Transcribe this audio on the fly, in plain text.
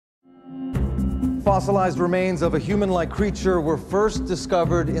Fossilized remains of a human-like creature were first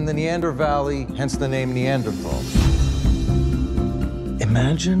discovered in the Neander Valley, hence the name Neanderthal.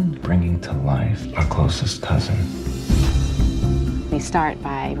 Imagine bringing to life our closest cousin. We start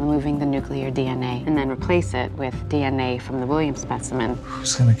by removing the nuclear DNA and then replace it with DNA from the William specimen.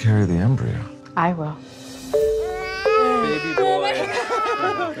 Who's gonna carry the embryo? I will. Baby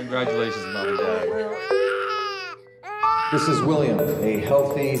boy. Congratulations, Mom and Dad. This is William, a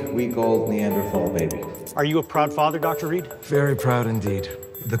healthy, week-old Neanderthal baby. Are you a proud father, Dr. Reed? Very proud indeed.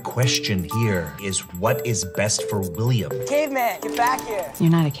 The question here is what is best for William? Caveman, get back here. You're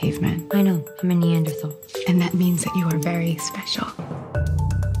not a caveman. I know, I'm a Neanderthal. And that means that you are very special.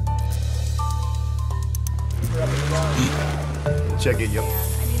 Check it, yo.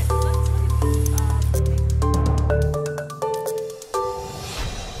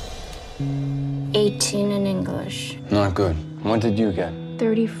 In English. Not good. What did you get?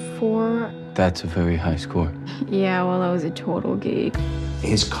 34. That's a very high score. Yeah, well, that was a total geek.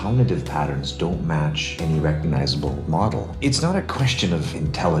 His cognitive patterns don't match any recognizable model. It's not a question of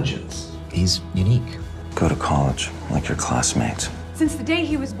intelligence. He's unique. Go to college, like your classmates. Since the day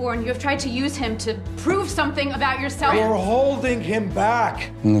he was born, you have tried to use him to prove something about yourself. You're holding him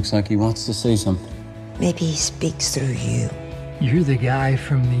back. It looks like he wants to say something. Maybe he speaks through you. You're the guy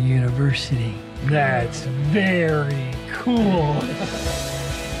from the university. That's very cool.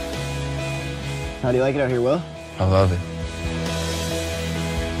 How do you like it out here, Will? I love it.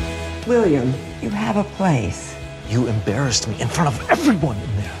 William, you have a place. You embarrassed me in front of everyone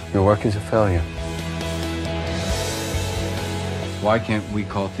in there. Your work is a failure. Why can't we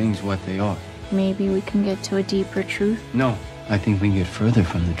call things what they are? Maybe we can get to a deeper truth. No, I think we can get further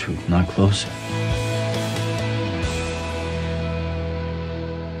from the truth, not closer.